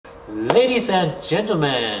Ladies and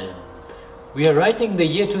gentlemen, we are writing the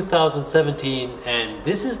year 2017 and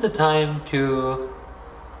this is the time to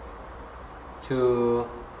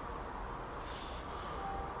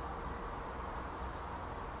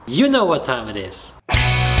you know what time it is.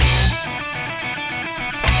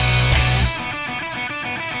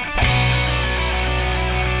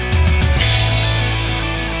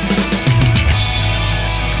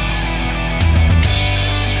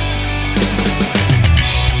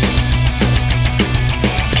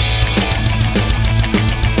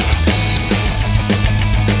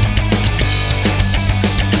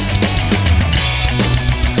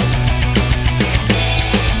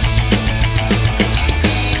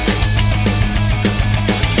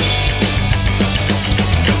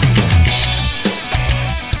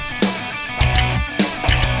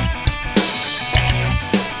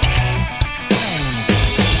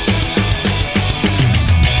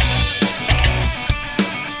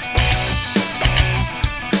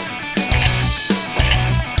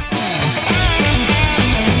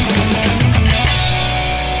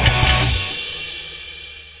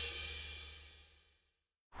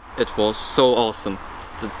 It was so awesome.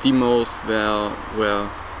 The demos were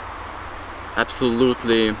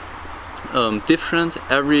absolutely different.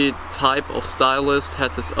 Every type of stylist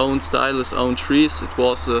had his own style, his own trees. It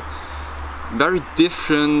was a very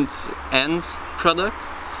different end product.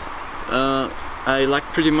 I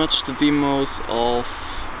liked pretty much the demos of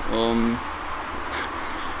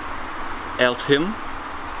Tim.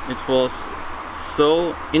 It was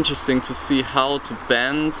so interesting to see how to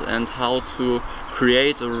bend and how to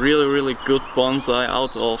create a really good bonsai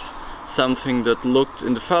out of something that looked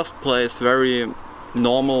in the first place very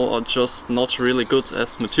normal or just not really good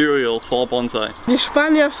as material for bonsai. Die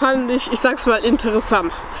Spanier fand ich sag's mal,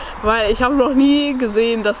 interessant, weil ich habe noch nie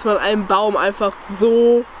gesehen, dass man einen Baum einfach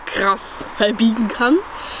so krass verbiegen kann.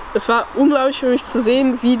 Es war unglaublich für mich zu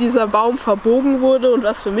sehen, wie dieser Baum verbogen wurde und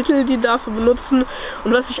was für Mittel die dafür benutzen.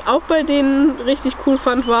 Und was ich auch bei denen richtig cool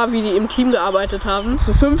fand, war, wie die im Team gearbeitet haben.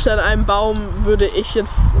 Zu fünft an einem Baum würde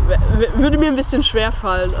mir ein bisschen schwer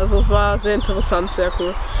fallen. Also es war sehr interessant, sehr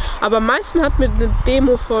cool. Aber am meisten hat mir eine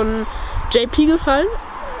Demo von JP gefallen,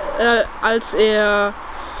 es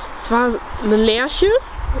war eine Lärche.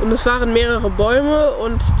 Und es waren mehrere Bäume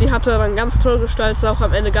und die hatte dann ganz toll gestaltet, sah auch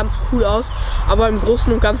am Ende ganz cool aus. Aber im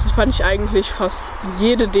Großen und Ganzen fand ich eigentlich fast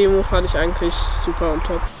jede Demo super und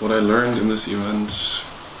top. What I learned in this event,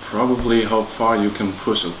 probably how far you can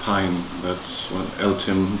push a pine. That's what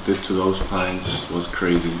Tim did to those pines was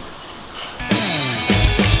crazy.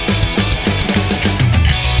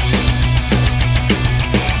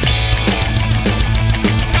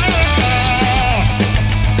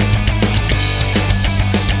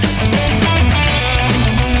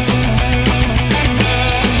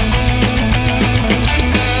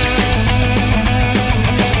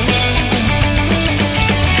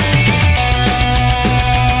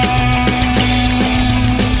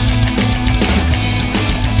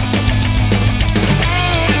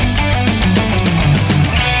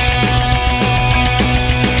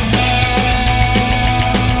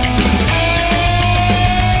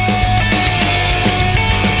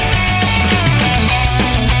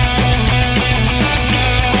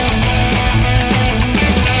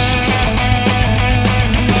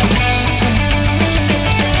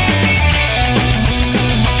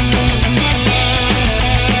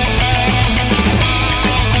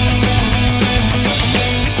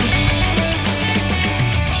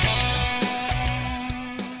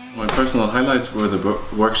 Personal highlights were the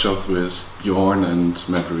workshops with Bjorn and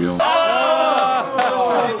Matt Reel.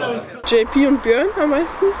 JP und Björn am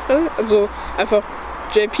meisten. Also einfach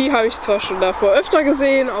JP habe ich zwar schon davor öfter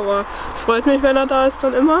gesehen, aber freut mich, wenn er da ist,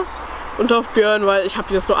 dann immer. Und auf Björn, weil ich habe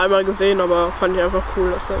ihn jetzt nur einmal gesehen, aber fand ich einfach cool,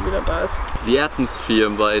 dass er wieder da ist. The atmosphere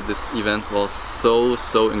by this event was so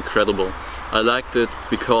incredible. I liked it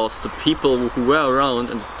because the people who were around,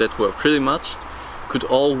 and that were pretty much, could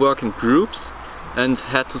all work in groups and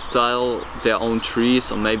had to style their own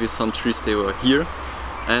trees, or maybe some trees they were here.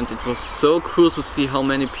 And it was so cool to see how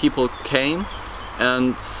many people came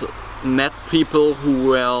and met people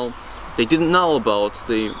who they didn't know about,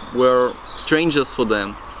 they were strangers for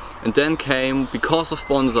them. And then came, because of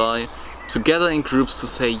bonsai, together in groups to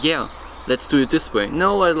say, yeah, let's do it this way.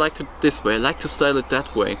 No, I like it this way, I like to style it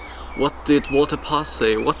that way. What did Walter Pass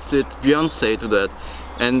say? What did Björn say to that?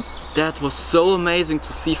 And that was so amazing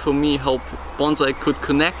to see for me how bonsai could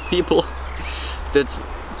connect people that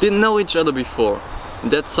didn't know each other before.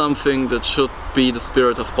 And that's something that should be the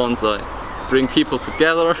spirit of bonsai. Bring people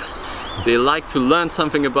together, they like to learn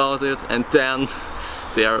something about it, and then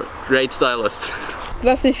they are great stylists.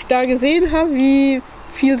 Was ich da gesehen habe, wie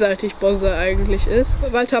vielseitig Bonsai eigentlich ist.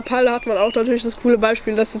 Bei Walter Palle hat man auch natürlich das coole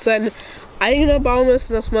Beispiel, dass es sein eigener Baum ist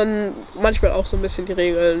und dass man manchmal auch so ein bisschen die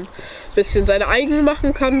Regeln, ein bisschen seine eigenen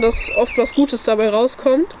machen kann, dass oft was Gutes dabei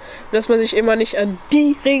rauskommt. Und dass man sich immer nicht an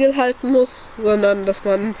die Regel halten muss, sondern dass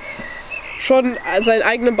man schon seinen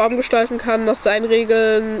eigenen Baum gestalten kann, nach seinen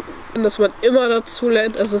Regeln, und dass man immer dazu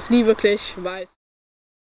lernt, dass es nie wirklich weiß.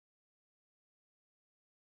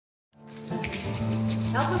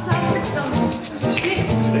 Help us out with some stick.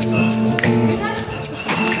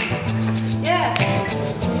 Yeah.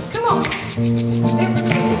 Come on.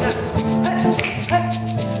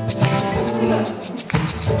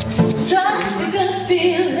 Such a good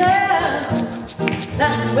feeling.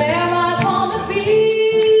 That's where I wanna be.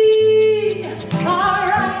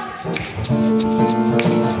 Alright.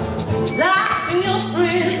 Locked in your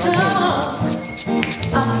prison.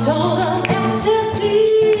 I've told her ecstasy.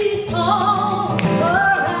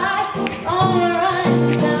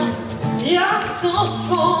 So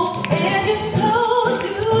strong and you're so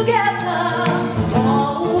together,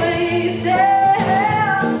 always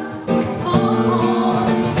there, always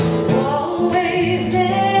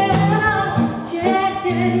there, yeah,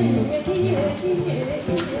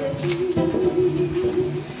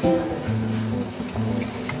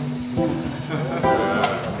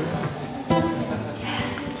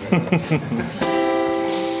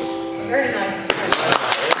 Very nice.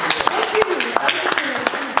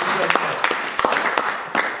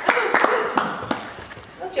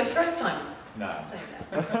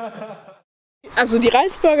 Also die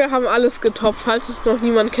Reisburger haben alles getoppt. Falls es noch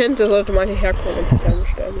niemand kennt, der sollte mal hierher kommen und sich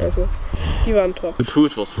anstellen. Also die waren top. The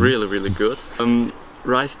food was really, really good.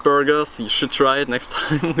 Rice burgers, you should try it next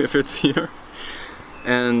time if it's here.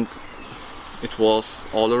 And it was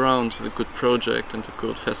all around a good project and a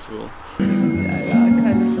good festival.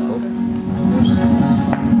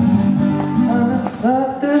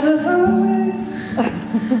 There's a highway,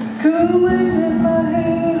 cool wind in my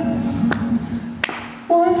hair,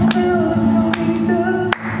 warm smell of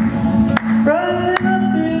colitas rising up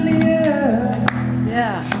through the air.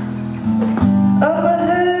 Yeah. Up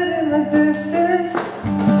ahead in the distance,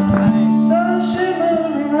 saw a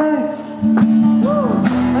shimmering light.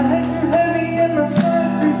 My head grew heavy and my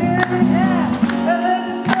side grew dim. I had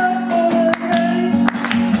to stop for the night.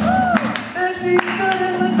 There she stood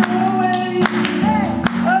in the doorway.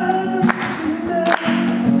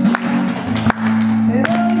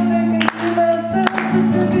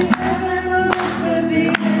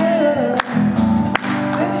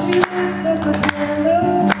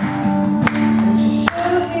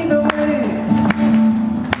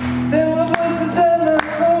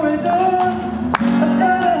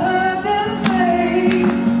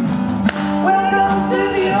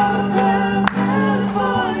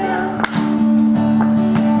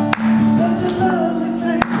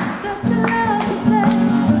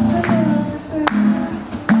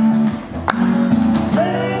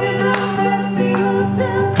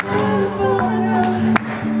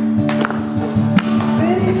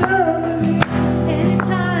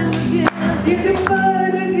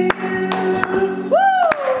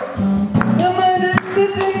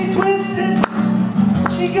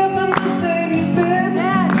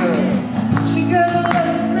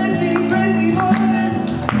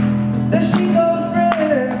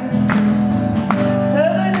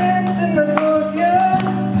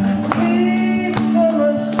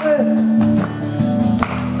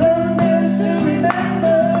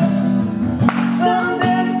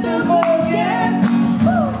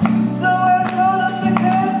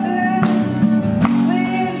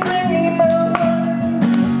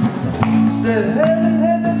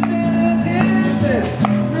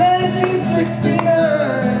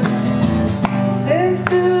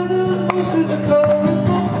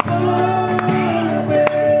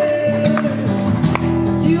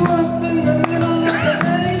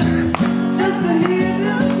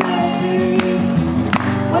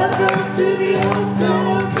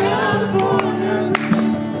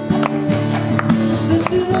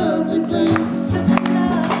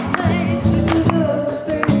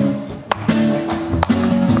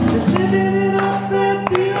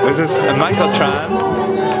 This is Michael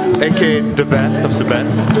Tran, aka the best of the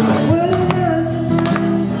best.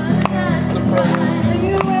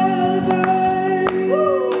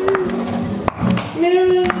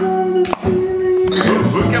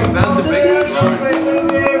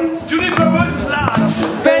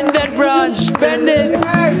 Bend that branch, bend it!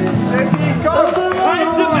 Find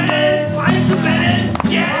the band! Find the band!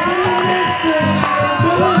 Yeah!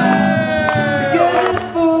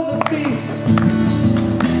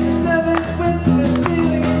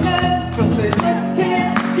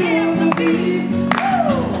 The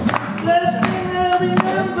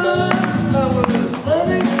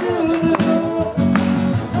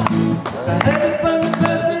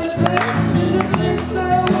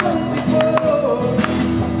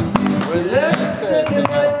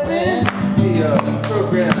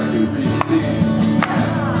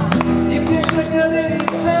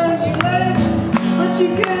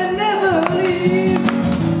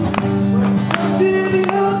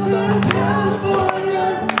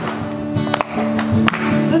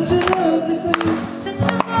Such a lovely place.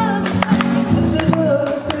 Such a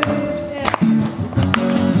lovely place.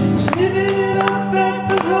 Living it up at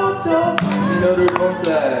the hilltop. Treestylers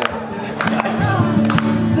Bonsai.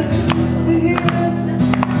 Such a lovely here.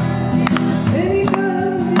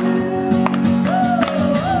 Anytime of year.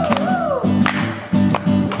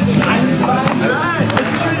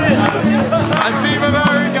 I see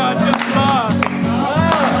America just far.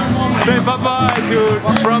 Say bye-bye to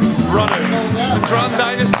Trump runners. The Trump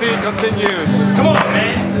dynasty continues. Come on,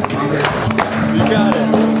 man. You got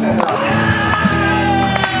it.